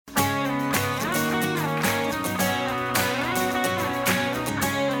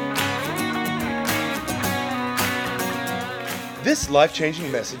This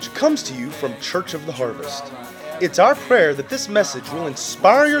life-changing message comes to you from Church of the Harvest. It's our prayer that this message will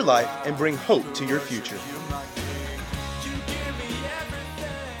inspire your life and bring hope to your future.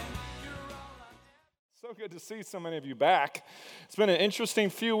 So good to see so many of you back. It's been an interesting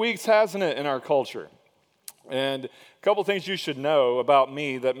few weeks, hasn't it, in our culture? And a couple things you should know about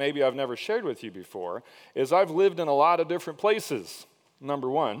me that maybe I've never shared with you before is I've lived in a lot of different places, number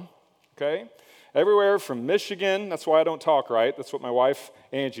one, okay? Everywhere from Michigan, that's why I don't talk right. That's what my wife,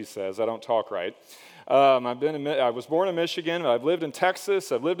 Angie, says, I don't talk right. I was born in Michigan. I've lived in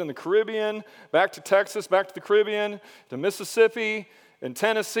Texas. I've lived in the Caribbean, back to Texas, back to the Caribbean, to Mississippi, in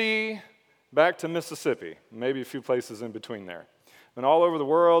Tennessee, back to Mississippi, maybe a few places in between there. Been all over the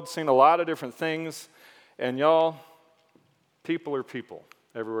world, seen a lot of different things, and y'all, people are people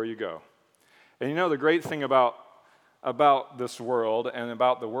everywhere you go. And you know the great thing about this world and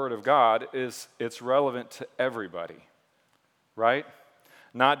about the Word of God is it's relevant to everybody, right?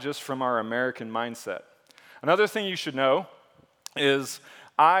 Not just from our American mindset. Another thing you should know is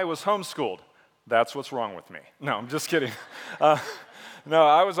I was homeschooled. That's what's wrong with me. No, I'm just kidding. No,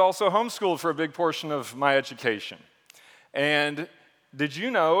 I was also homeschooled for a big portion of my education. And did you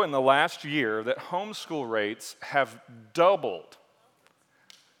know in the last year that homeschool rates have doubled?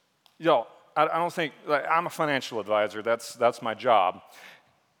 Y'all, I don't think, I'm a financial advisor, that's my job.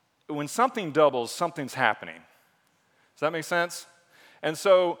 When something doubles, something's happening. Does that make sense? And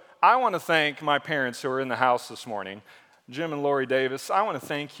so I want to thank my parents who are in the house this morning, Jim and Lori Davis. I want to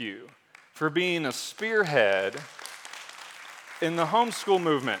thank you for being a spearhead in the homeschool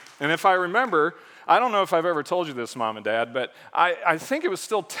movement. And if I remember, I don't know if I've ever told you this, Mom and Dad, but I think it was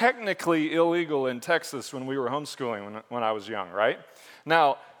still technically illegal in Texas when we were homeschooling when I was young, right?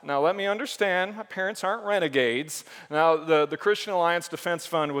 Now let me understand, my parents aren't renegades. Now, the Christian Alliance Defense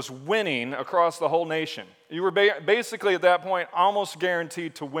Fund was winning across the whole nation. You were basically at that point almost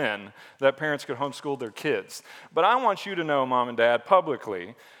guaranteed to win that parents could homeschool their kids. But I want you to know, Mom and Dad,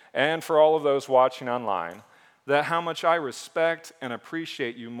 publicly, and for all of those watching online, that how much I respect and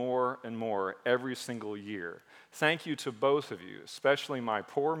appreciate you more and more every single year. Thank you to both of you, especially my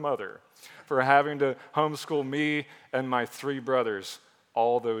poor mother, for having to homeschool me and my three brothers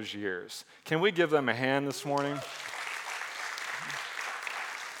all those years. Can we give them a hand this morning?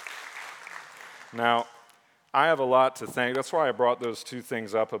 Now, I have a lot to thank. That's why I brought those two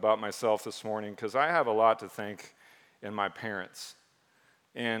things up about myself this morning, because I have a lot to thank in my parents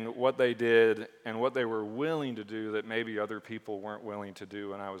and what they did and what they were willing to do that maybe other people weren't willing to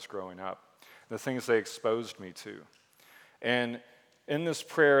do when I was growing up, the things they exposed me to. And in this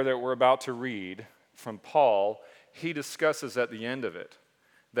prayer that we're about to read from Paul, he discusses at the end of it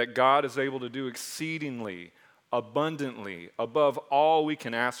that God is able to do exceedingly, abundantly, above all we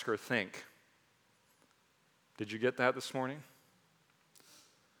can ask or think. Did you get that this morning?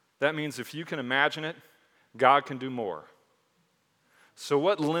 That means if you can imagine it, God can do more. So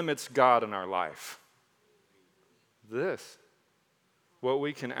what limits God in our life? This, what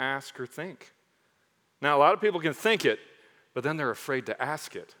we can ask or think. Now, a lot of people can think it, but then they're afraid to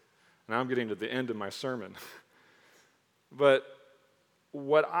ask it. Now I'm getting to the end of my sermon. But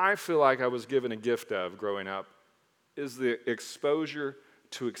what I feel like I was given a gift of growing up is the exposure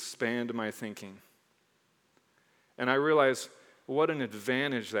to expand my thinking. And I realized what an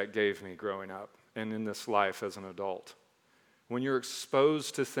advantage that gave me growing up and in this life as an adult. When you're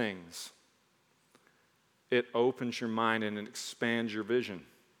exposed to things, it opens your mind and it expands your vision.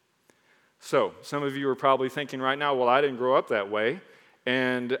 So, some of you are probably thinking right now, well, I didn't grow up that way,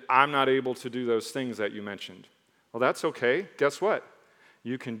 and I'm not able to do those things that you mentioned. Well, that's okay. Guess what?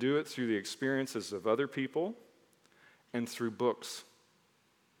 You can do it through the experiences of other people and through books.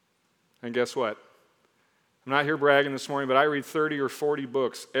 And guess what? I'm not here bragging this morning, but I read 30 or 40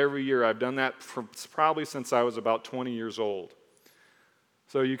 books every year. I've done that probably since I was about 20 years old.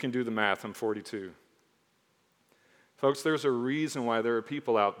 So you can do the math. I'm 42. Folks, there's a reason why there are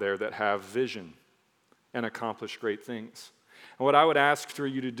people out there that have vision and accomplish great things. And what I would ask for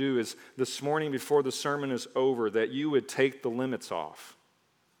you to do is this morning before the sermon is over, that you would take the limits off.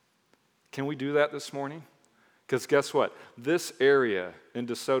 Can we do that this morning? Because guess what? This area in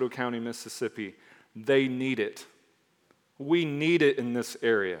DeSoto County, Mississippi, they need it. We need it in this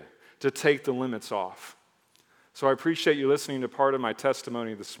area to take the limits off. So I appreciate you listening to part of my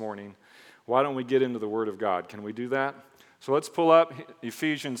testimony this morning. Why don't we get into the Word of God? Can we do that? So let's pull up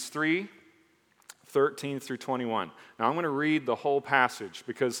Ephesians 3, 13 through 21. Now, I'm going to read the whole passage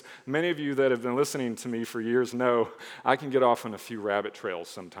because many of you that have been listening to me for years know I can get off on a few rabbit trails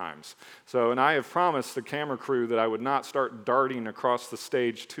sometimes. And I have promised the camera crew that I would not start darting across the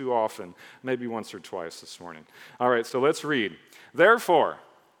stage too often, maybe once or twice this morning. All right, so let's read. Therefore,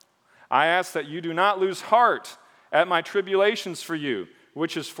 I ask that you do not lose heart at my tribulations for you,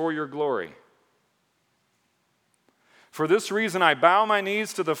 which is for your glory. For this reason, I bow my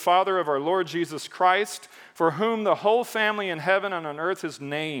knees to the Father of our Lord Jesus Christ, for whom the whole family in heaven and on earth is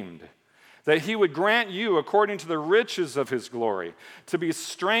named, that he would grant you, according to the riches of his glory, to be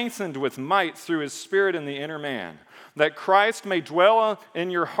strengthened with might through his Spirit in the inner man, that Christ may dwell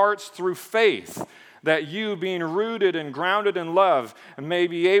in your hearts through faith, that you, being rooted and grounded in love, may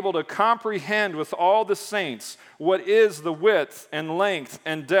be able to comprehend with all the saints what is the width and length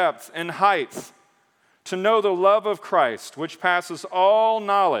and depth and height, to know the love of Christ, which passes all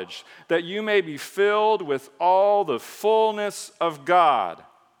knowledge, that you may be filled with all the fullness of God.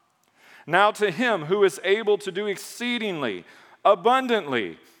 Now to him who is able to do exceedingly,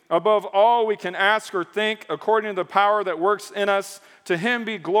 abundantly, above all we can ask or think, according to the power that works in us, to him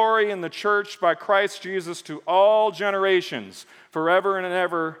be glory in the church by Christ Jesus to all generations, forever and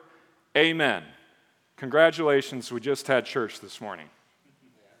ever. Amen. Congratulations, we just had church this morning.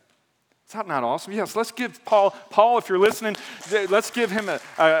 Is that not awesome? Yes, let's give Paul, if you're listening, let's give him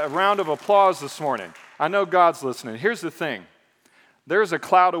a round of applause this morning. I know God's listening. Here's the thing. There's a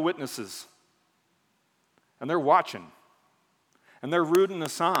cloud of witnesses, and they're watching, and they're rooting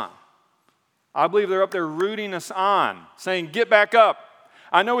us on. I believe they're up there rooting us on, saying, get back up.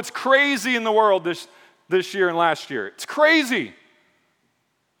 I know it's crazy in the world this year and last year. It's crazy.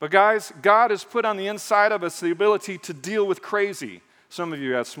 But guys, God has put on the inside of us the ability to deal with crazy. Some of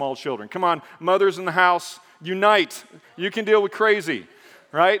you have small children. Come on, mothers in the house, unite. You can deal with crazy,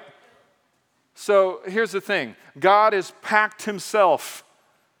 right? So here's the thing. God has packed himself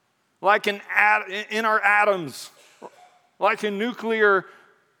like in our atoms, like a nuclear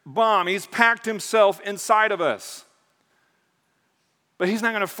bomb. He's packed himself inside of us. But he's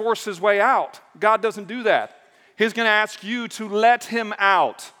not going to force his way out. God doesn't do that. He's going to ask you to let him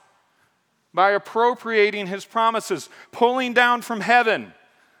out by appropriating his promises, pulling down from heaven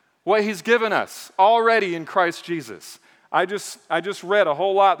what he's given us already in Christ Jesus. I just read a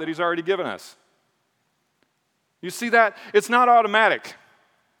whole lot that he's already given us. You see that? It's not automatic.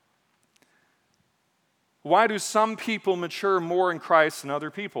 Why do some people mature more in Christ than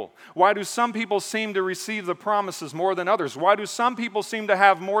other people? Why do some people seem to receive the promises more than others? Why do some people seem to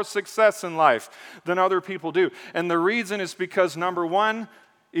have more success in life than other people do? And the reason is because, number one,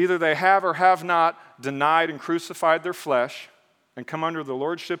 either they have or have not denied and crucified their flesh and come under the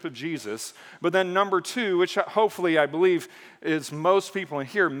lordship of Jesus. But then number two, which hopefully I believe is most people in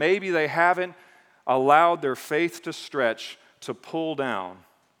here, maybe they haven't allowed their faith to stretch to pull down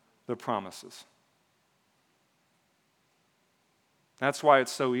the promises. That's why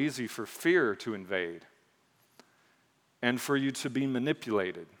it's so easy for fear to invade and for you to be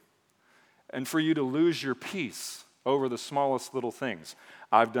manipulated and for you to lose your peace over the smallest little things.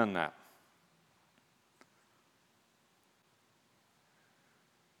 I've done that.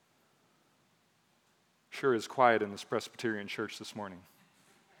 Sure is quiet in this Presbyterian church this morning.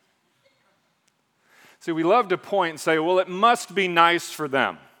 See, we love to point and say, well, it must be nice for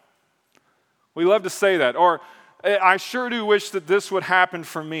them. We love to say that. Or, I sure do wish that this would happen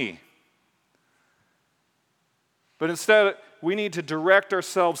for me. But instead, we need to direct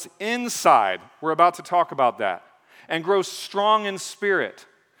ourselves inside. We're about to talk about that. And grow strong in spirit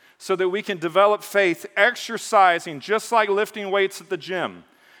so that we can develop faith, exercising just like lifting weights at the gym,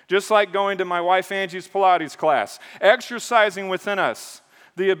 just like going to my wife Angie's Pilates class, exercising within us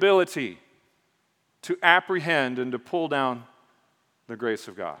the ability to apprehend and to pull down the grace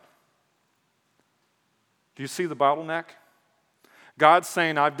of God. Do you see the bottleneck? God's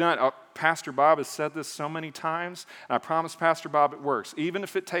saying, Pastor Bob has said this so many times, and I promise Pastor Bob it works, even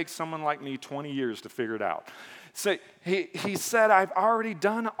if it takes someone like me 20 years to figure it out. So he said, I've already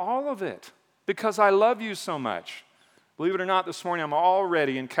done all of it because I love you so much. Believe it or not, this morning I'm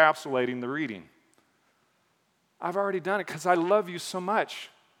already encapsulating the reading. I've already done it because I love you so much.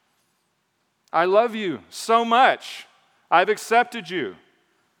 I love you so much. I've accepted you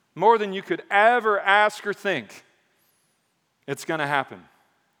more than you could ever ask or think. It's going to happen.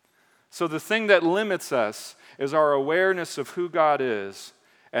 So the thing that limits us is our awareness of who God is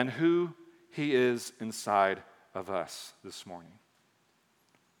and who he is inside of us this morning.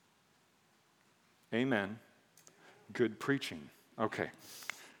 Amen. Good preaching. Okay.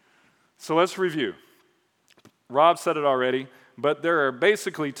 So let's review. Rob said it already. but there are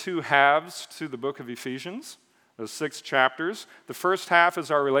basically two halves to the book of Ephesians, those 6 chapters. The first half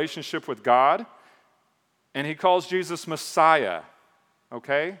is our relationship with God, and he calls Jesus Messiah,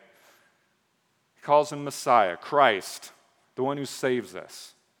 okay? He calls him Messiah, Christ, the one who saves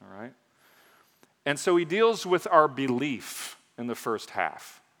us, all right? And so he deals with our belief in the first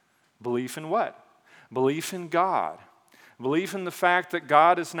half. Belief in what? Belief in God. Belief in the fact that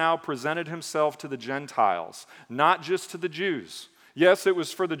God has now presented himself to the Gentiles, not just to the Jews. Yes, it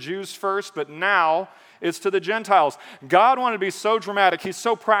was for the Jews first, but now it's to the Gentiles. God wanted to be so dramatic. He's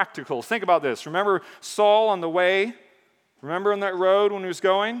so practical. Think about this. Remember Saul on the way? Remember on that road when he was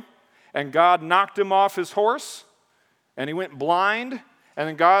going? And God knocked him off his horse, and he went blind, and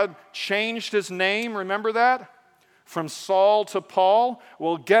then God changed his name. Remember that? From Saul to Paul.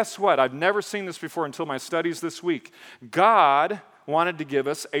 Well, guess what? I've never seen this before until my studies this week. God wanted to give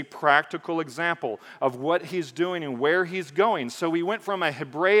us a practical example of what he's doing and where he's going. So he went from a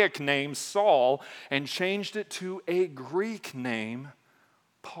Hebraic name, Saul, and changed it to a Greek name,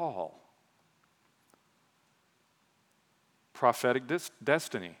 Paul. Prophetic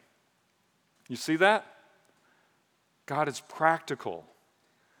destiny. You see that? God is practical.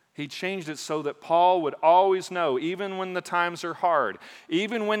 He changed it so that Paul would always know, even when the times are hard,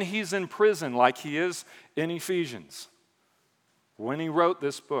 even when he's in prison like he is in Ephesians, when he wrote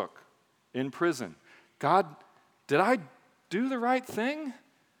this book in prison, God, did I do the right thing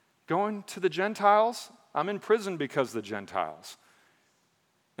going to the Gentiles? I'm in prison because of the Gentiles.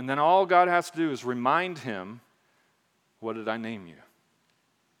 And then all God has to do is remind him, what did I name you?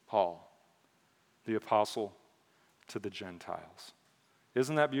 Paul, the apostle to the Gentiles.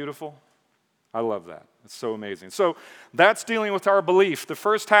 Isn't that beautiful? I love that. It's so amazing. So that's dealing with our belief. The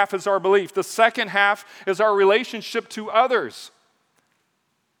first half is our belief. The second half is our relationship to others.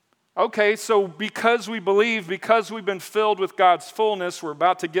 Okay, so because we believe, because we've been filled with God's fullness, we're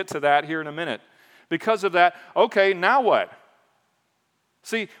about to get to that here in a minute. Because of that, okay, now what?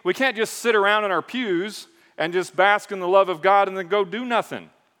 See, we can't just sit around in our pews and just bask in the love of God and then go do nothing.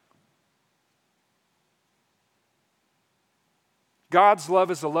 God's love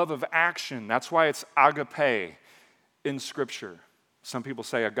is a love of action. That's why it's agape in Scripture. Some people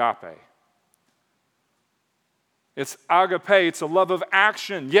say agape. It's agape. It's a love of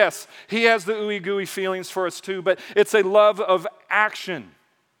action. Yes, he has the ooey-gooey feelings for us too, but it's a love of action.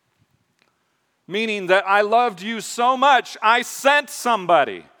 Meaning that I loved you so much, I sent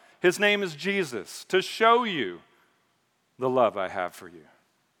somebody. His name is Jesus, to show you the love I have for you.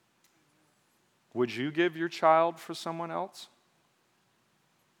 Would you give your child for someone else?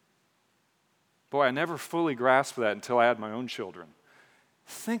 Boy, I never fully grasped that until I had my own children.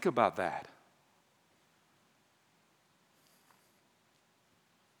 Think about that.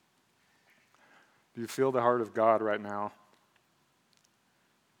 Do you feel the heart of God right now?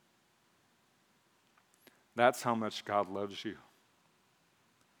 That's how much God loves you.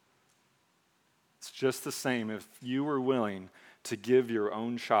 It's just the same if you were willing to give your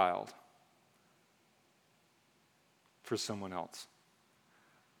own child for someone else.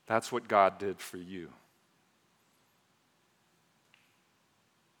 That's what God did for you.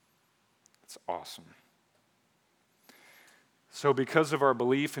 It's awesome. So because of our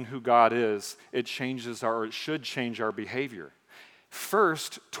belief in who God is, it should change our behavior.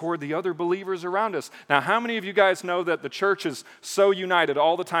 First, toward the other believers around us. Now, how many of you guys know that the church is so united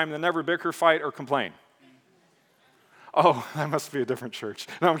all the time they never bicker, fight, or complain? Oh, that must be a different church.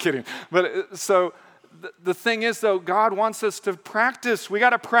 No, I'm kidding. But so the thing is, though, God wants us to practice. We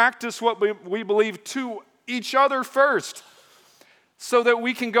got to practice what we believe to each other first so that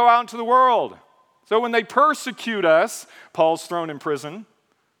we can go out into the world. So when they persecute us, Paul's thrown in prison,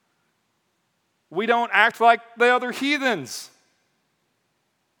 we don't act like the other heathens.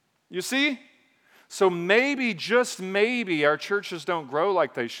 You see? So maybe, just maybe, our churches don't grow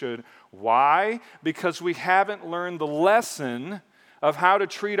like they should. Why? Because we haven't learned the lesson of how to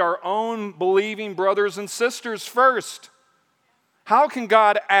treat our own believing brothers and sisters first. How can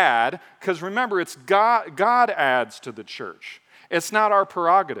God add? Because remember, it's God adds to the church. It's not our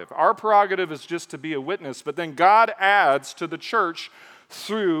prerogative. Our prerogative is just to be a witness, but then God adds to the church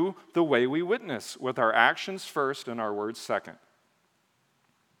through the way we witness, with our actions first and our words second.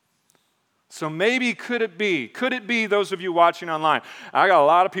 So maybe could it be those of you watching online? I got a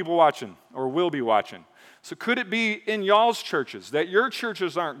lot of people watching or will be watching. So could it be in y'all's churches that your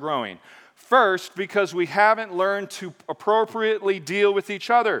churches aren't growing? First, because we haven't learned to appropriately deal with each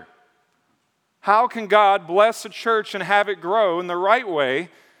other. How can God bless a church and have it grow in the right way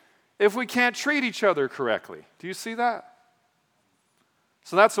if we can't treat each other correctly? Do you see that?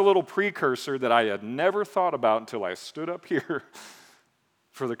 So that's a little precursor that I had never thought about until I stood up here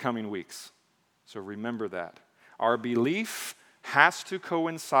for the coming weeks. So remember that. Our belief has to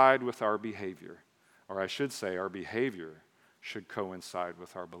coincide with our behavior. Or I should say, our behavior should coincide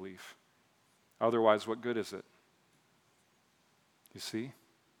with our belief. Otherwise, what good is it? You see?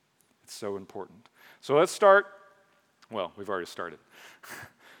 It's so important. So let's start. Well, we've already started.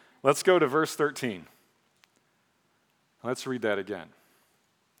 Let's go to verse 13. Let's read that again.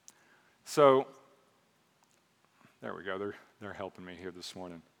 So, there we go. They're helping me here this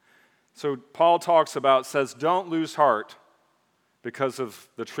morning. So Paul says, don't lose heart because of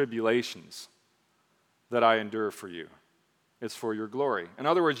the tribulations that I endure for you. It's for your glory. In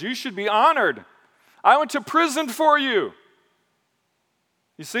other words, you should be honored. I went to prison for you.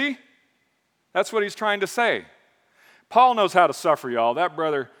 You see? That's what he's trying to say. Paul knows how to suffer, y'all. That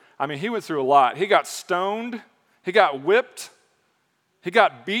brother, he went through a lot. He got stoned. He got whipped. He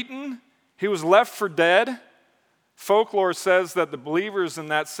got beaten. He was left for dead. Folklore says that the believers in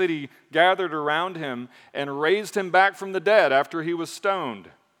that city gathered around him and raised him back from the dead after he was stoned.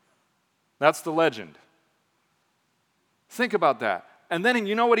 That's the legend. Think about that. And then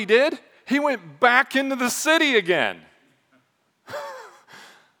you know what he did? He went back into the city again.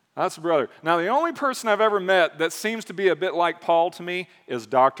 That's a brother. Now, the only person I've ever met that seems to be a bit like Paul to me is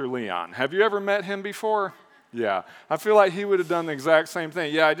Dr. Leon. Have you ever met him before? Yeah. I feel like he would have done the exact same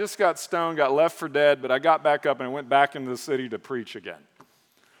thing. Yeah, I just got stoned, got left for dead, but I got back up and I went back into the city to preach again.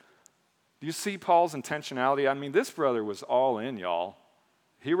 Do you see Paul's intentionality? This brother was all in, y'all.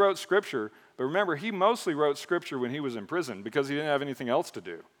 He wrote Scripture, but remember, he mostly wrote Scripture when he was in prison because he didn't have anything else to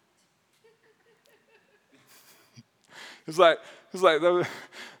do. It's like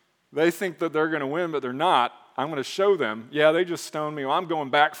they think that they're going to win, but they're not. I'm going to show them, yeah, they just stoned me. Well, I'm going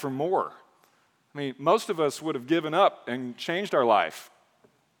back for more. Most of us would have given up and changed our life.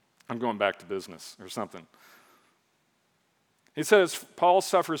 I'm going back to business or something. He says, Paul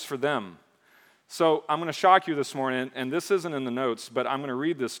suffers for them. So I'm going to shock you this morning, and this isn't in the notes, but I'm going to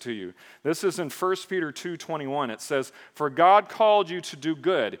read this to you. This is in 1 Peter 2:21. It says, "For God called you to do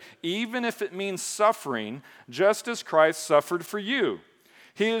good, even if it means suffering, just as Christ suffered for you.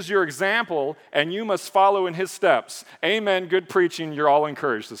 He is your example, and you must follow in his steps." Amen. Good preaching. You're all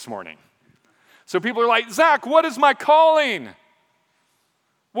encouraged this morning. So people are like, Zach, what is my calling?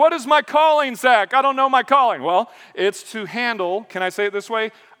 What is my calling, Zach? I don't know my calling. Well, it's to handle, can I say it this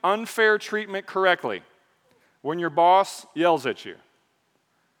way, unfair treatment correctly. When your boss yells at you.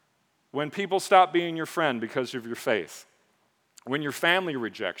 When people stop being your friend because of your faith. When your family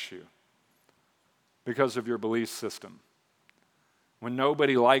rejects you because of your belief system. When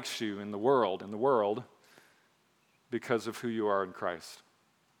nobody likes you in the world because of who you are in Christ.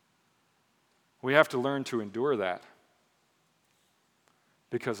 We have to learn to endure that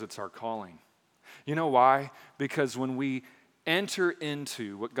because it's our calling. You know why? Because when we enter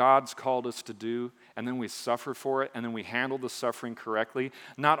into what God's called us to do, and then we suffer for it, and then we handle the suffering correctly,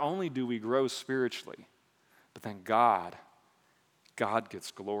 not only do we grow spiritually, but then God gets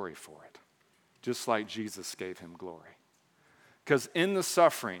glory for it, just like Jesus gave him glory. Because in the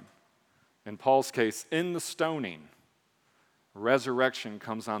suffering, in Paul's case, in the stoning, resurrection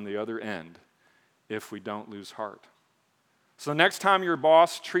comes on the other end if we don't lose heart. So next time your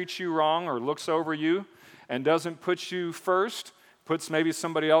boss treats you wrong or looks over you and doesn't put you first, puts maybe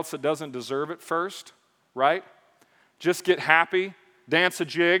somebody else that doesn't deserve it first, right? Just get happy, dance a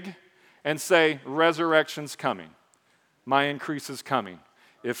jig, and say, resurrection's coming. My increase is coming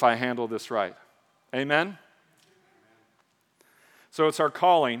if I handle this right. Amen? So it's our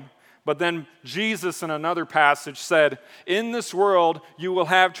calling. But then Jesus in another passage said, in this world you will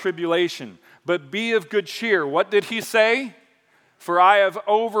have tribulation, but be of good cheer. What did he say? For I have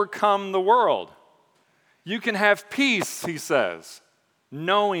overcome the world. You can have peace, he says,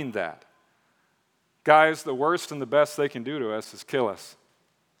 knowing that. Guys, the worst and the best they can do to us is kill us.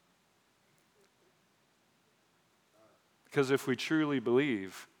 Because if we truly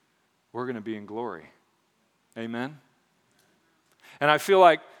believe, we're going to be in glory. Amen? And I feel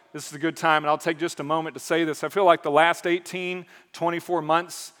like this is a good time, and I'll take just a moment to say this. I feel like the last 18, 24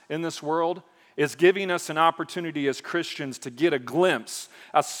 months in this world is giving us an opportunity as Christians to get a glimpse,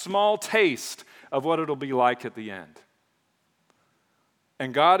 a small taste of what it'll be like at the end.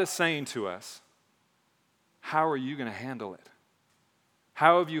 And God is saying to us, how are you going to handle it?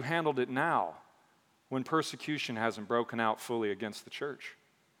 How have you handled it now when persecution hasn't broken out fully against the church?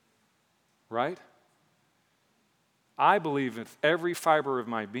 Right? I believe with every fiber of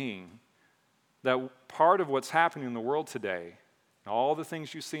my being that part of what's happening in the world today, all the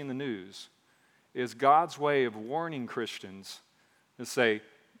things you see in the news, is God's way of warning Christians and say,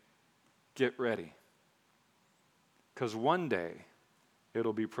 get ready. Because one day,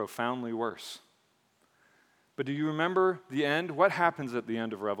 it'll be profoundly worse. But do you remember the end? What happens at the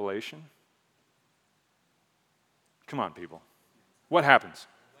end of Revelation? Come on, people. What happens?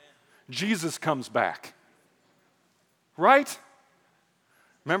 Jesus comes back. Right?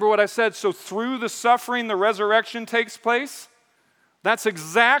 Remember what I said? So through the suffering, the resurrection takes place? That's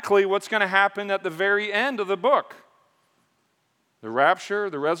exactly what's going to happen at the very end of the book. The rapture,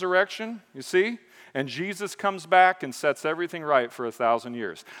 the resurrection, you see? And Jesus comes back and sets everything right for 1,000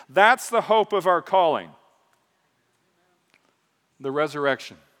 years. That's the hope of our calling. The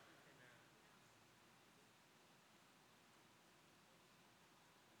resurrection.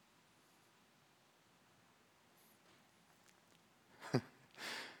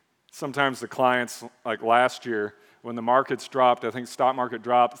 Sometimes the clients, like last year, when the markets dropped, I think stock market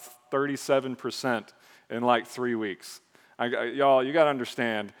dropped 37% in like 3 weeks. Y'all, you got to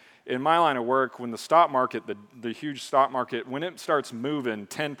understand, in my line of work, when the stock market, the huge stock market, when it starts moving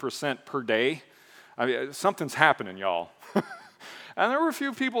 10% per day, I mean, something's happening, y'all. And there were a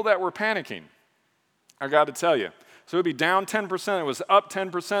few people that were panicking, I got to tell you. So it would be down 10%, it was up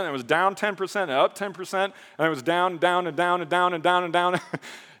 10%, it was down 10%, and up 10%, and it was down, down, and down, and down, and down, and down.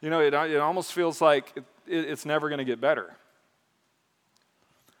 You know, it almost feels like it's never going to get better.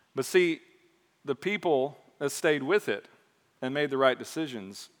 But see, the people that stayed with it and made the right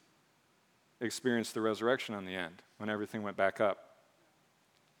decisions experienced the resurrection on the end when everything went back up.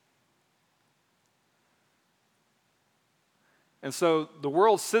 And so the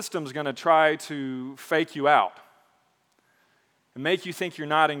world system is going to try to fake you out and make you think you're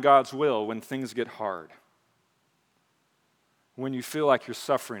not in God's will when things get hard, when you feel like you're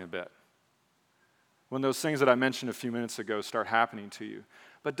suffering a bit, when those things that I mentioned a few minutes ago start happening to you.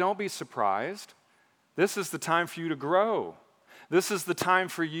 But don't be surprised. This is the time for you to grow. This is the time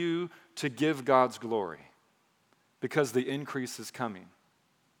for you to give God's glory because the increase is coming.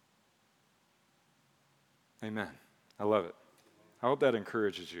 Amen. I love it. I hope that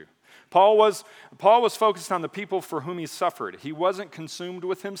encourages you. Paul was focused on the people for whom he suffered. He wasn't consumed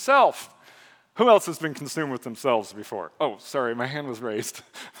with himself. Who else has been consumed with themselves before? Oh, sorry, my hand was raised.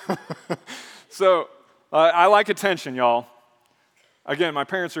 So I like attention, y'all. Again, my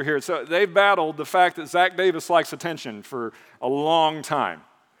parents are here. So they've battled the fact that Zach Davis likes attention for a long time.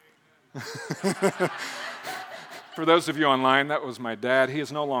 For those of you online, that was my dad. He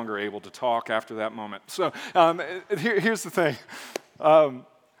is no longer able to talk after that moment. So here's the thing.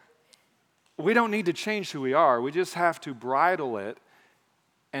 We don't need to change who we are. We just have to bridle it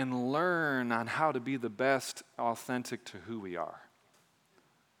and learn on how to be the best authentic to who we are.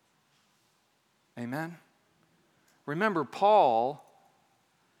 Amen? Remember, Paul,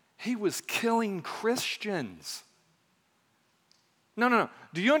 he was killing Christians. No.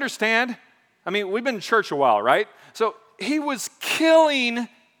 Do you understand? I mean, we've been in church a while, right? So he was killing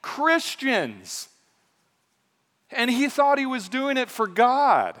Christians. And he thought he was doing it for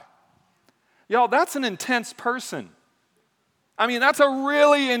God. Y'all, that's an intense person. I mean, that's a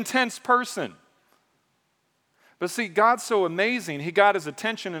really intense person. But see, God's so amazing, he got his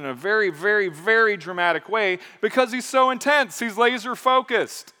attention in a very, very, very dramatic way because he's so intense. He's laser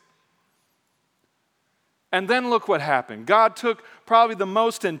focused. And then look what happened. God took probably the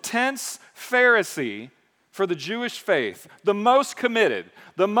most intense Pharisee for the Jewish faith, the most committed,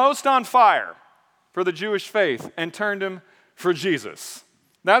 the most on fire for the Jewish faith, and turned him for Jesus.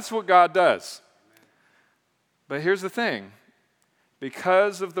 That's what God does. But here's the thing.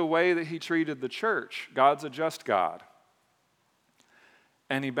 Because of the way that he treated the church, God's a just God.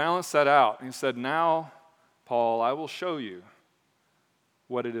 And he balanced that out. And he said, now, Paul, I will show you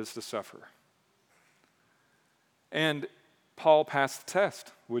what it is to suffer. And Paul passed the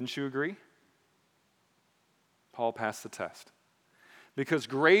test. Wouldn't you agree? Paul passed the test. Because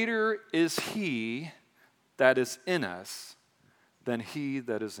greater is he that is in us than he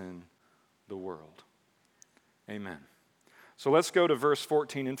that is in the world. Amen. So let's go to verse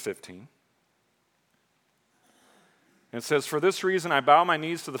 14 and 15. It says, for this reason I bow my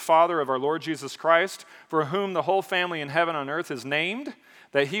knees to the Father of our Lord Jesus Christ, for whom the whole family in heaven and on earth is named,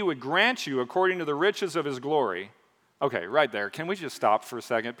 that he would grant you according to the riches of his glory. Okay, right there. Can we just stop for a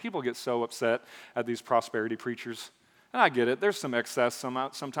second? People get so upset at these prosperity preachers. And I get it. There's some excess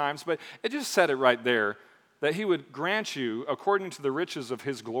sometimes, but it just said it right there, that he would grant you according to the riches of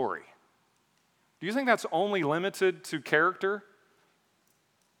his glory. Do you think that's only limited to character?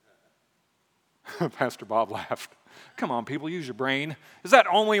 Pastor Bob laughed. Come on, people, use your brain. Is that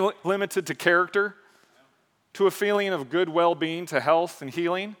only limited to character? To a feeling of good well-being, to health and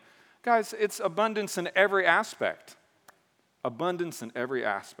healing? Guys, it's abundance in every aspect. Abundance in every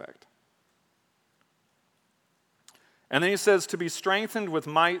aspect. And then he says, to be strengthened with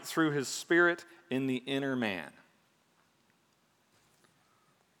might through his Spirit in the inner man.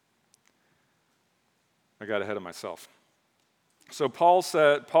 I got ahead of myself. So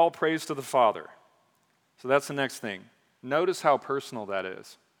Paul prays to the Father. So that's the next thing. Notice how personal that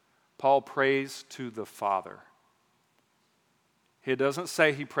is. Paul prays to the Father. He doesn't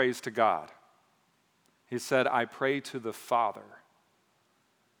say he prays to God. He said, I pray to the Father.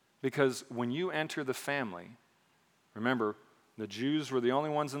 Because when you enter the family, remember, the Jews were the only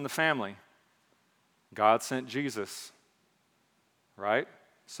ones in the family. God sent Jesus, right?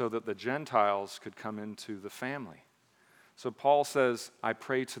 So that the Gentiles could come into the family. So Paul says, I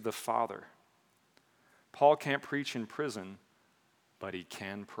pray to the Father. Paul can't preach in prison, but he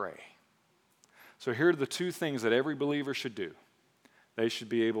can pray. So here are the two things that every believer should do. They should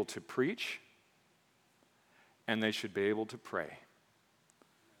be able to preach, and they should be able to pray.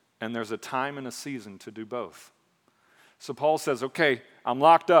 And there's a time and a season to do both. So Paul says, okay, I'm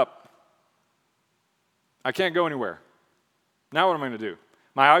locked up. I can't go anywhere. Now what am I going to do?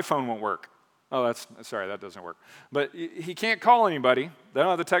 My iPhone won't work. Oh, that doesn't work. But he can't call anybody. They don't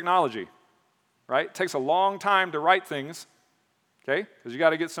have the technology, right? It takes a long time to write things, okay? Because you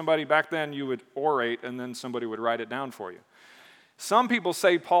got to get somebody, back then you would orate and then somebody would write it down for you. Some people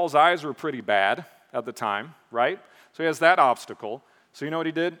say Paul's eyes were pretty bad at the time, right? So he has that obstacle. So you know what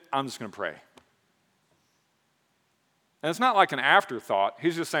he did? I'm just going to pray. And it's not like an afterthought.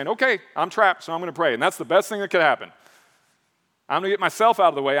 He's just saying, okay, I'm trapped, so I'm going to pray. And that's the best thing that could happen. I'm going to get myself out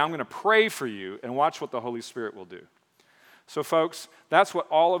of the way. I'm going to pray for you and watch what the Holy Spirit will do. So folks, that's what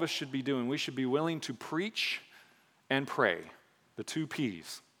all of us should be doing. We should be willing to preach and pray. The two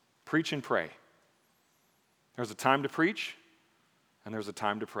P's, preach and pray. There's a time to preach and there's a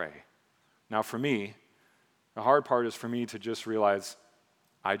time to pray. Now for me, the hard part is for me to just realize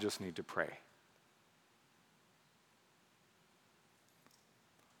I just need to pray.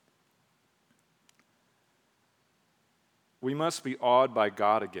 We must be awed by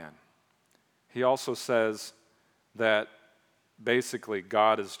God again. He also says that basically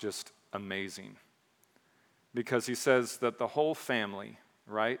God is just amazing. Because he says that the whole family,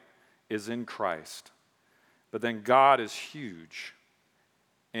 right, is in Christ. But then God is huge.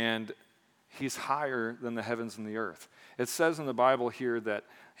 And he's higher than the heavens and the earth. It says in the Bible here that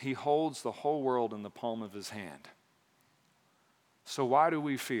he holds the whole world in the palm of his hand. So why do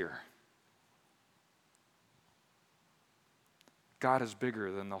we fear? God is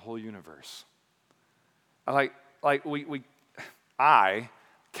bigger than the whole universe. I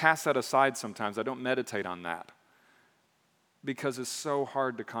cast that aside sometimes. I don't meditate on that because it's so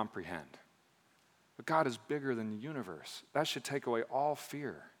hard to comprehend. But God is bigger than the universe. That should take away all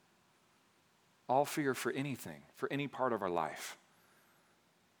fear for anything, for any part of our life,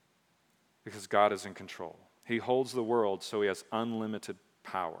 because God is in control. He holds the world, so he has unlimited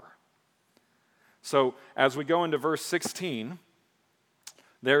power. So as we go into verse 16,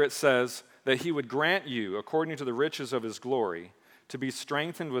 there it says that he would grant you, according to the riches of his glory, to be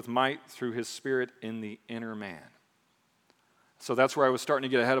strengthened with might through his Spirit in the inner man. So that's where I was starting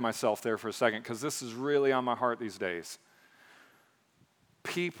to get ahead of myself there for a second, because this is really on my heart these days.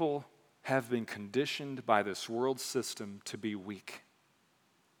 People have been conditioned by this world system to be weak.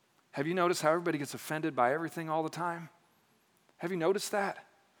 Have you noticed how everybody gets offended by everything all the time? Have you noticed that?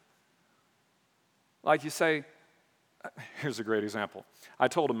 Like you say, here's a great example. I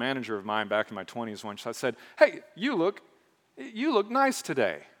told a manager of mine back in my 20s once, I said, hey, you look nice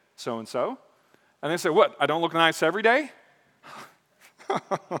today, so-and-so. And they said, what, I don't look nice every day?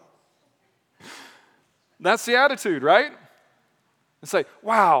 That's the attitude, right? And say,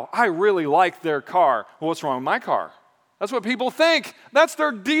 wow, I really like their car. Well, what's wrong with my car? That's what people think. That's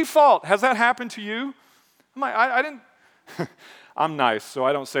their default. Has that happened to you? I'm like, I didn't. I'm nice, so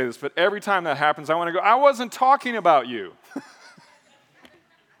I don't say this, but every time that happens, I want to go, I wasn't talking about you.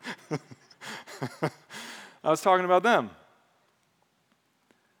 I was talking about them.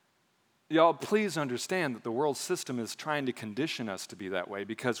 Y'all, please understand that the world system is trying to condition us to be that way,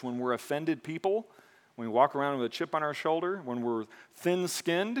 because when we're offended people, when we walk around with a chip on our shoulder, when we're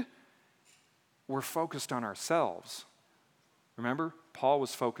thin-skinned, we're focused on ourselves. Remember, Paul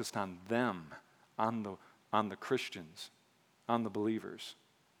was focused on them, on the Christians, on the believers.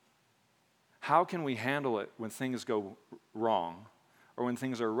 How can we handle it when things go wrong or when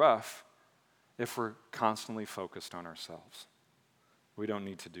things are rough if we're constantly focused on ourselves? We don't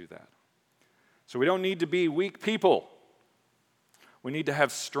need to do that. So we don't need to be weak people. We need to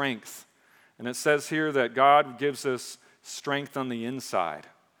have strength. And it says here that God gives us strength on the inside.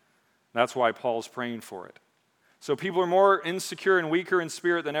 That's why Paul's praying for it. So people are more insecure and weaker in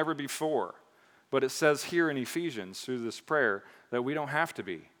spirit than ever before. But it says here in Ephesians, through this prayer, that we don't have to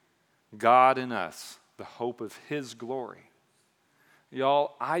be. God in us, the hope of his glory.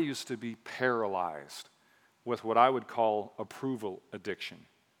 Y'all, I used to be paralyzed with what I would call approval addiction.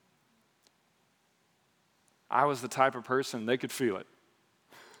 I was the type of person, they could feel it.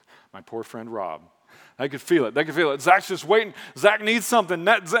 My poor friend Rob. They could feel it. They could feel it. Zach's just waiting. Zach needs something.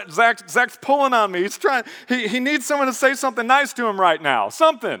 Zach's pulling on me. He's trying. He needs someone to say something nice to him right now.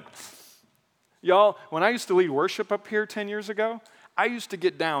 Something. Y'all, when I used to lead worship up here 10 years ago, I used to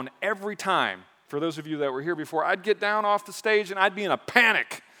get down every time. For those of you that were here before, I'd get down off the stage and I'd be in a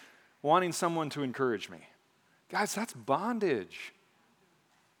panic wanting someone to encourage me. Guys, that's bondage.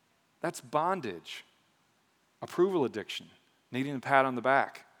 That's bondage. Approval addiction. Needing a pat on the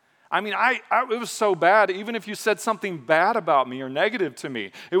back. I mean, it was so bad, even if you said something bad about me or negative to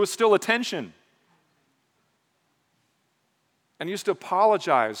me, it was still attention. And I used to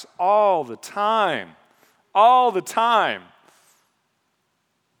apologize all the time. All the time.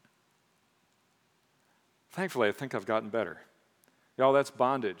 Thankfully, I think I've gotten better. Y'all, that's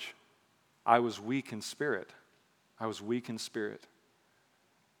bondage. I was weak in spirit. I was weak in spirit.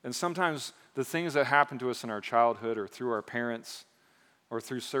 And sometimes the things that happen to us in our childhood or through our parents or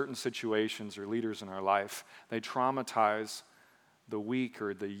through certain situations or leaders in our life, they traumatize the weak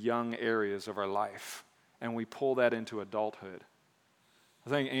or the young areas of our life. And we pull that into adulthood. I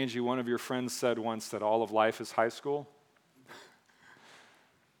think, Angie, one of your friends said once that all of life is high school.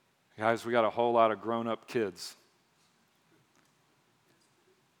 Guys, we got a whole lot of grown-up kids.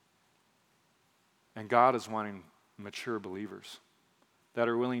 And God is wanting mature believers that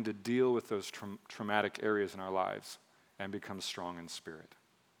are willing to deal with those traumatic areas in our lives and become strong in spirit.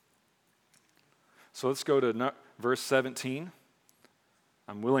 So let's go to verse 17.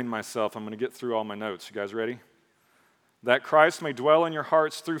 I'm willing myself. I'm going to get through all my notes. You guys ready? That Christ may dwell in your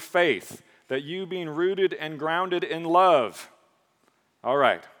hearts through faith, that you being rooted and grounded in love. All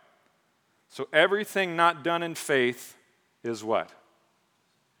right. So everything not done in faith is what?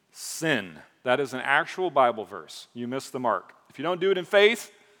 Sin. That is an actual Bible verse. You missed the mark. If you don't do it in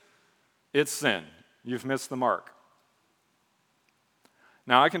faith, it's sin. You've missed the mark.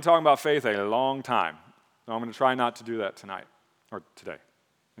 Now, I can talk about faith a long time. So I'm going to try not to do that tonight, or today.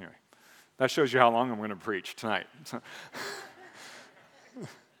 Anyway, that shows you how long I'm going to preach tonight.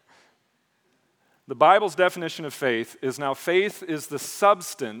 The Bible's definition of faith is now faith is the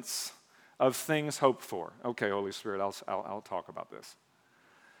substance of things hoped for. Okay, Holy Spirit, I'll talk about this.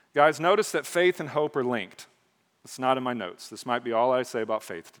 Guys, notice that faith and hope are linked. It's not in my notes. This might be all I say about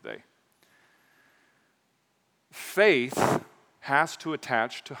faith today. Faith has to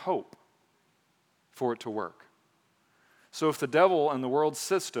attach to hope for it to work. So if the devil and the world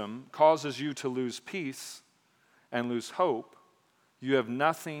system causes you to lose peace and lose hope, you have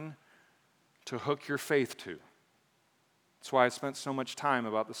nothing to hook your faith to. That's why I spent so much time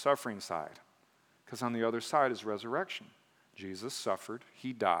about the suffering side, because on the other side is resurrection. Jesus suffered,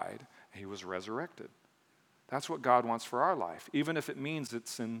 he died, he was resurrected. That's what God wants for our life, even if it means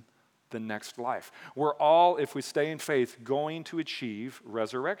it's in the next life. We're all, if we stay in faith, going to achieve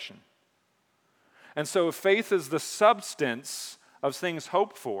resurrection. And so if faith is the substance of things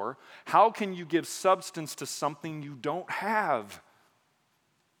hoped for, how can you give substance to something you don't have?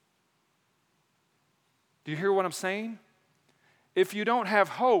 Do you hear what I'm saying? If you don't have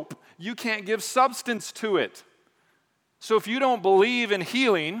hope, you can't give substance to it. So if you don't believe in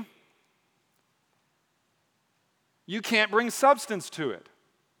healing, you can't bring substance to it.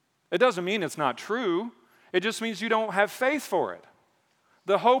 It doesn't mean it's not true. It just means you don't have faith for it.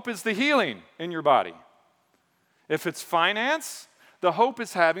 The hope is the healing in your body. If it's finance, the hope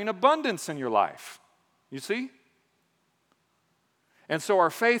is having abundance in your life. You see? And so our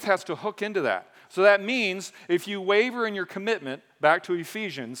faith has to hook into that. So that means if you waver in your commitment, back to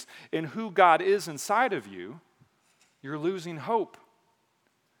Ephesians, in who God is inside of you, you're losing hope.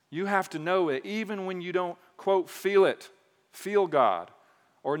 You have to know it even when you don't, quote, feel God,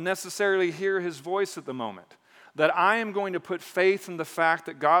 or necessarily hear his voice at the moment. That I am going to put faith in the fact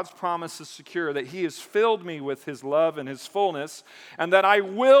that God's promise is secure, that he has filled me with his love and his fullness, and that I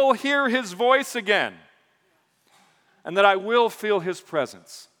will hear his voice again, and that I will feel his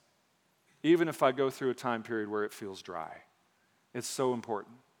presence, even if I go through a time period where it feels dry. It's so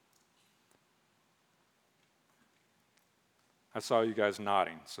important. I saw you guys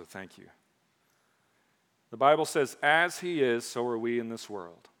nodding, so thank you. The Bible says, as he is, so are we in this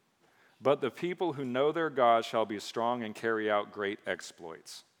world. But the people who know their God shall be strong and carry out great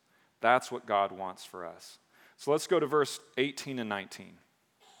exploits. That's what God wants for us. So let's go to verse 18 and 19.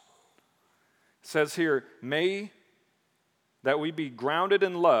 It says here, may that we be grounded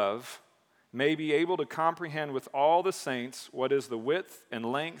in love, may be able to comprehend with all the saints what is the width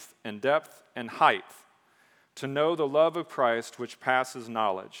and length and depth and height, to know the love of Christ which passes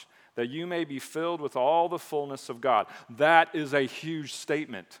knowledge, that you may be filled with all the fullness of God. That is a huge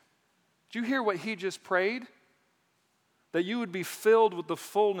statement. Did you hear what he just prayed? That you would be filled with the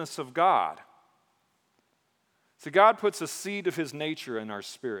fullness of God. See, God puts a seed of his nature in our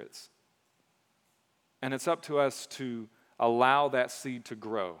spirits. And it's up to us to allow that seed to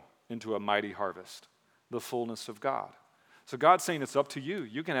grow into a mighty harvest, the fullness of God. So God's saying it's up to you.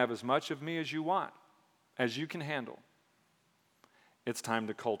 You can have as much of me as you want, as you can handle. It's time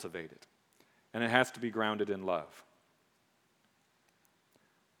to cultivate it. And it has to be grounded in love.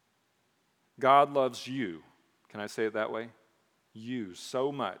 God loves you. Can I say it that way? You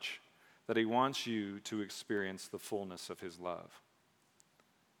so much that he wants you to experience the fullness of his love.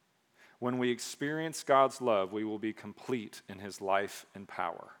 When we experience God's love, we will be complete in his life and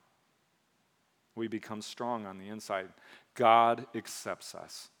power. We become strong on the inside. God accepts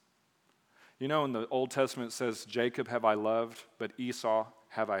us. You know, in the Old Testament it says, Jacob have I loved, but Esau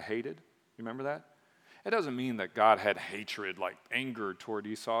have I hated. You remember that? It doesn't mean that God had hatred, like anger toward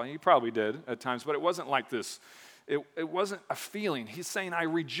Esau. He probably did at times, but it wasn't like this. It wasn't a feeling. He's saying, I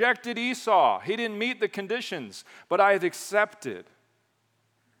rejected Esau. He didn't meet the conditions, but I have accepted.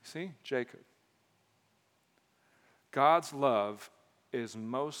 See, Jacob. God's love is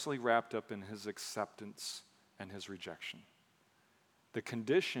mostly wrapped up in his acceptance and his rejection. The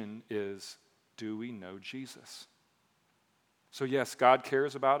condition is, do we know Jesus? So yes, God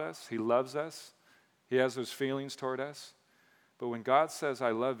cares about us. He loves us. He has those feelings toward us. But when God says,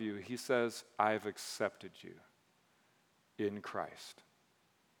 I love you, he says, I've accepted you in Christ,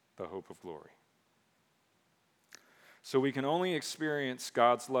 the hope of glory. So we can only experience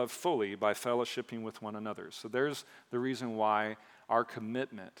God's love fully by fellowshipping with one another. So there's the reason why our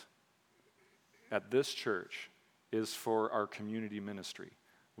commitment at this church is for our community ministry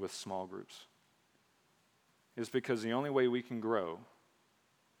with small groups. Is because the only way we can grow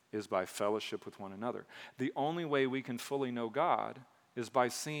is by fellowship with one another. The only way we can fully know God is by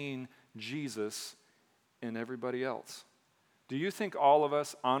seeing Jesus in everybody else. Do you think all of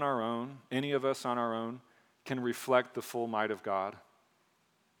us on our own, any of us on our own, can reflect the full might of God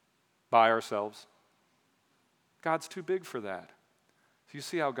by ourselves? God's too big for that. So you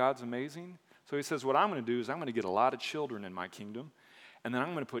see how God's amazing? So he says, what I'm going to do is I'm going to get a lot of children in my kingdom, and then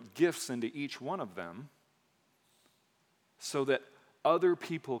I'm going to put gifts into each one of them so that other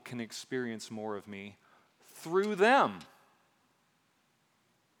people can experience more of me through them.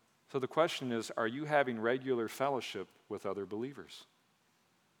 So the question is, are you having regular fellowship with other believers?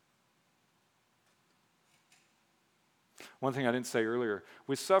 One thing I didn't say earlier,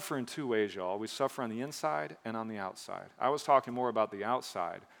 we suffer in two ways, y'all. We suffer on the inside and on the outside. I was talking more about the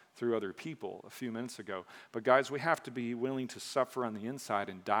outside through other people a few minutes ago. But guys, we have to be willing to suffer on the inside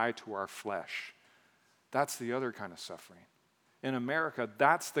and die to our flesh. That's the other kind of suffering. In America,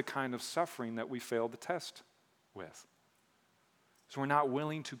 that's the kind of suffering that we fail the test with. So we're not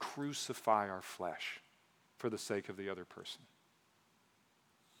willing to crucify our flesh for the sake of the other person.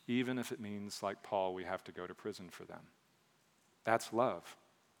 Even if it means, like Paul, we have to go to prison for them. That's love.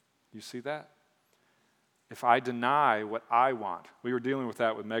 You see that? If I deny what I want, we were dealing with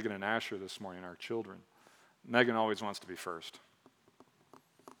that with Megan and Asher this morning, our children. Megan always wants to be first.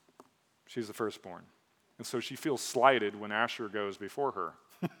 She's the firstborn. And so she feels slighted when Asher goes before her.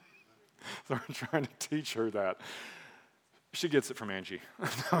 So I'm trying to teach her that. She gets it from Angie.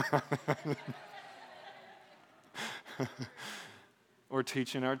 Or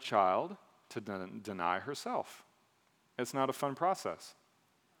teaching our child to deny herself. It's not a fun process.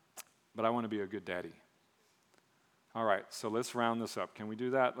 But I want to be a good daddy. All right, so let's round this up. Can we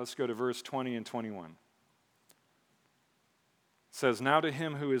do that? Let's go to verse 20 and 21. It says, now to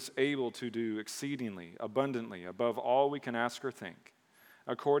him who is able to do exceedingly, abundantly, above all we can ask or think,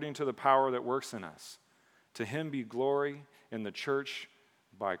 according to the power that works in us, to him be glory in the church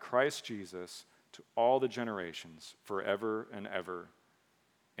by Christ Jesus to all the generations, forever and ever.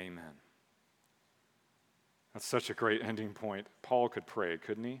 Amen. That's such a great ending point. Paul could pray,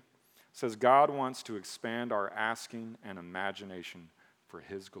 couldn't he? It says, God wants to expand our asking and imagination for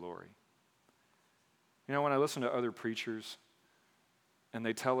his glory. You know, when I listen to other preachers, and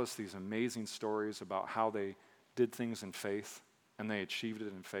they tell us these amazing stories about how they did things in faith, and they achieved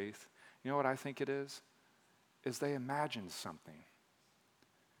it in faith, you know what I think it is? Is they imagined something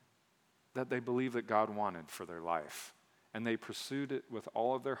that they believe that God wanted for their life, and they pursued it with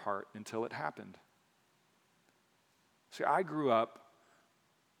all of their heart until it happened. See, I grew up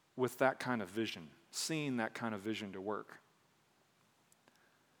with that kind of vision, seeing that kind of vision to work.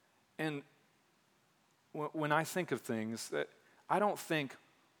 And when I think of things, that I don't think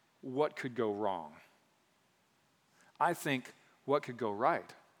what could go wrong. I think what could go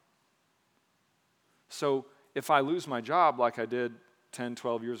right. So if I lose my job like I did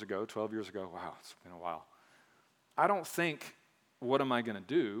 12 years ago, wow, it's been a while. I don't think, what am I going to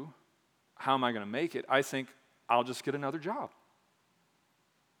do? How am I going to make it? I think, I'll just get another job.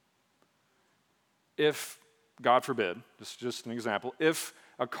 If, God forbid, just an example, if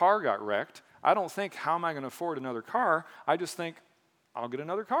a car got wrecked, I don't think, how am I going to afford another car? I just think, I'll get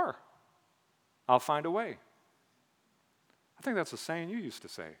another car. I'll find a way. I think that's a saying you used to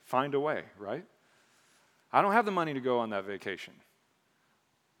say, find a way, right? I don't have the money to go on that vacation.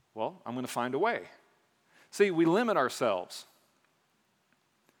 Well, I'm going to find a way. See, we limit ourselves.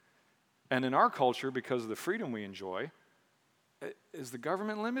 And in our culture, because of the freedom we enjoy, is the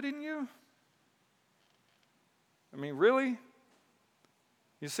government limiting you? I mean, really?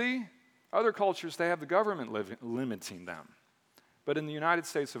 You see, other cultures, they have the government limiting them. But in the United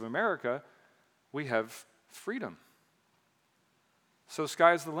States of America, we have freedom. So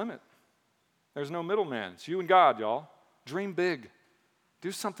sky's the limit. There's no middleman. It's you and God, y'all. Dream big.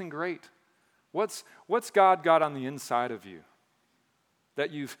 Do something great. What's God got on the inside of you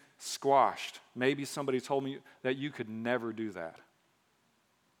that you've squashed? Maybe somebody told me that you could never do that.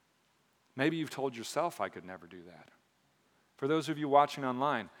 Maybe you've told yourself I could never do that. For those of you watching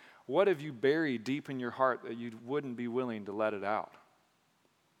online, what have you buried deep in your heart that you wouldn't be willing to let it out?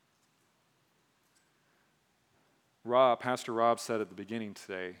 Pastor Rob said at the beginning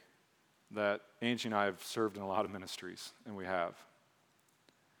today that Angie and I have served in a lot of ministries, and we have.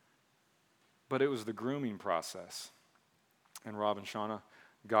 But it was the grooming process. And Rob and Shauna,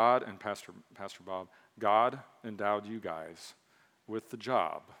 God and Pastor Bob, God endowed you guys with the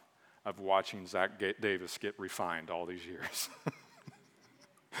job of watching Zach Davis get refined all these years.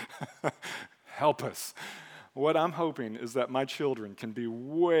 Help us. What I'm hoping is that my children can be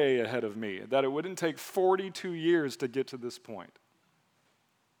way ahead of me, that it wouldn't take 42 years to get to this point.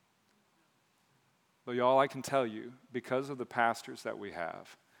 But y'all, I can tell you, because of the pastors that we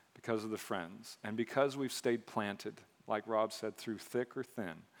have, because of the friends, and because we've stayed planted, like Rob said, through thick or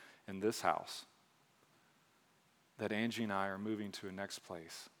thin in this house, that Angie and I are moving to a next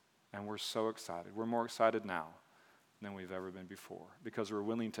place. And we're so excited. We're more excited now than we've ever been before because we're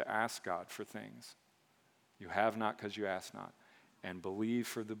willing to ask God for things. You have not because you ask not. And believe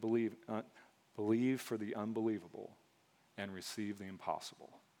for the unbelievable and receive the impossible.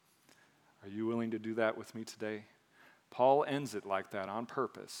 Are you willing to do that with me today? Paul ends it like that on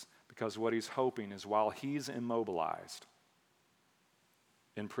purpose because what he's hoping is while he's immobilized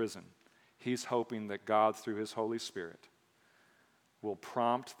in prison, he's hoping that God, through his Holy Spirit, will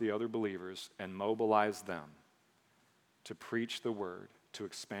prompt the other believers and mobilize them to preach the word, to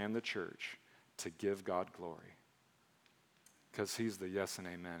expand the church, to give God glory. Because he's the yes and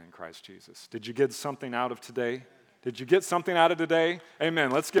amen in Christ Jesus. Did you get something out of today? Did you get something out of today?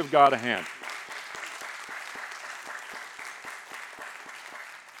 Amen. Let's give God a hand.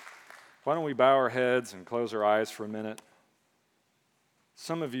 Why don't we bow our heads and close our eyes for a minute?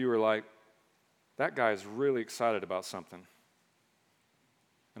 Some of you are like, that guy's really excited about something.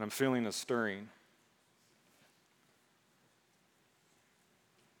 And I'm feeling a stirring.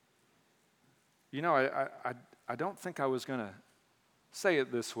 You know, I don't think I was going to say it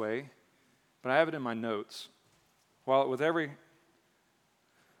this way, but I have it in my notes. While with every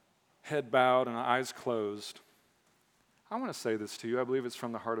head bowed and eyes closed, I want to say this to you. I believe it's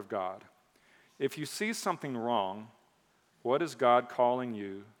from the heart of God. If you see something wrong, what is God calling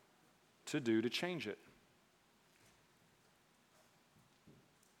you to do to change it?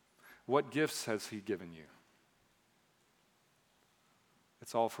 What gifts has he given you?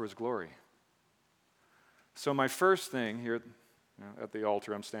 It's all for his glory. So my first thing here at the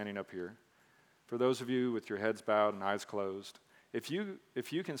altar, I'm standing up here. For those of you with your heads bowed and eyes closed, if you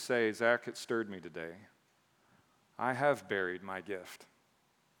can say, Zach, it stirred me today. I have buried my gift.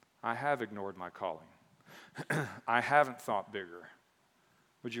 I have ignored my calling. I haven't thought bigger.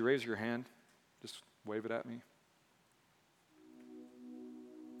 Would you raise your hand? Just wave it at me.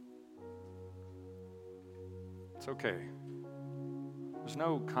 It's okay. There's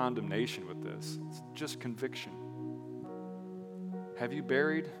no condemnation with this. It's just conviction. Have you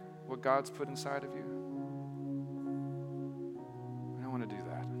buried what God's put inside of you? I don't want to do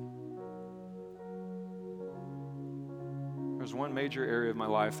that. There's one major area of my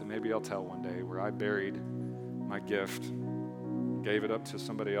life that maybe I'll tell one day where I buried my gift, gave it up to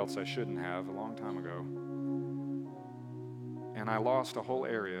somebody else I shouldn't have a long time ago. And I lost a whole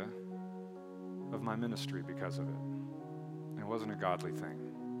area of my ministry because of it. And it wasn't a godly thing.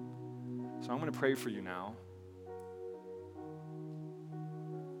 So I'm going to pray for you now.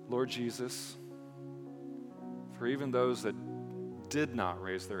 Lord Jesus, for even those that did not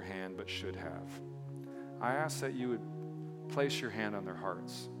raise their hand but should have, I ask that you would place your hand on their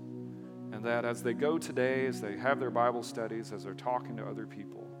hearts, and that as they go today, as they have their Bible studies, as they're talking to other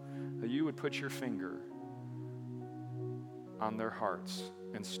people, that you would put your finger on their hearts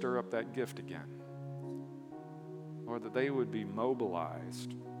and stir up that gift again. Lord, that they would be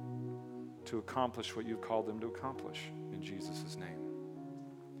mobilized to accomplish what you've called them to accomplish in Jesus' name.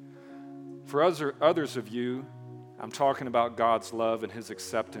 For others of you, I'm talking about God's love and his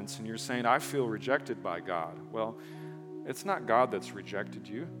acceptance, and you're saying, I feel rejected by God. Well, it's not God that's rejected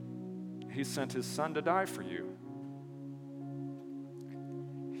you. He sent his son to die for you.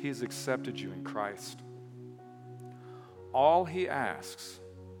 He's accepted you in Christ. All he asks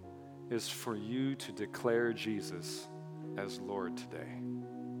is for you to declare Jesus as Lord today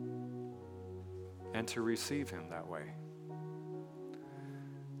and to receive him that way.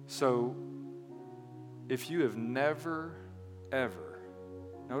 So, if you have never, ever,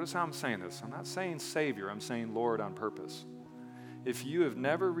 notice how I'm saying this. I'm not saying Savior, I'm saying Lord on purpose. If you have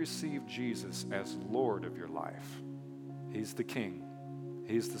never received Jesus as Lord of your life, he's the King,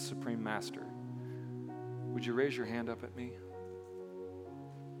 he's the Supreme Master, would you raise your hand up at me?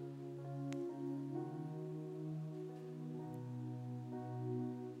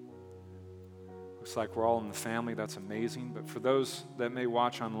 Looks like we're all in the family. That's amazing. But for those that may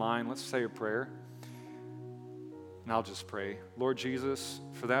watch online, let's say a prayer. And I'll just pray. Lord Jesus,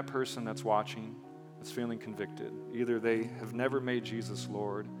 for that person that's watching, that's feeling convicted, either they have never made Jesus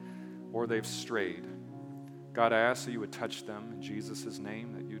Lord or they've strayed. God, I ask that you would touch them in Jesus'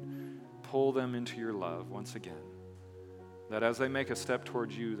 name, that you'd pull them into your love once again. That as they make a step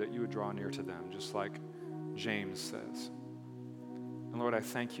towards you, that you would draw near to them, just like James says. And Lord, I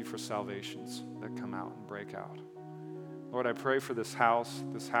thank you for salvations that come out and break out. Lord, I pray for this house.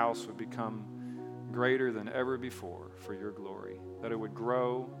 This house would become greater than ever before for your glory. That it would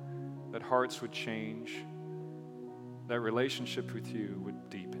grow, that hearts would change, that relationship with you would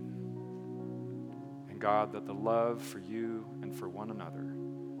deepen. And God, that the love for you and for one another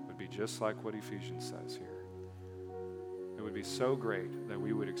would be just like what Ephesians says here. It would be so great that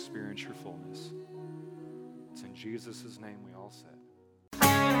we would experience your fullness. It's in Jesus' name we all said.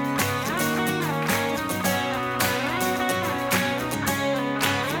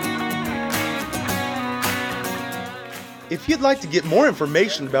 If you'd like to get more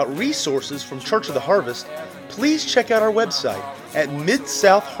information about resources from Church of the Harvest, please check out our website at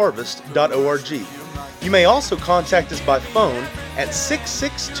midsouthharvest.org. You may also contact us by phone at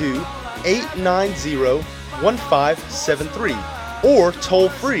 662-890-1573 or toll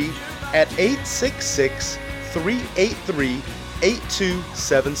free at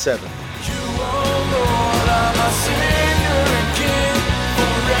 866-383-8277.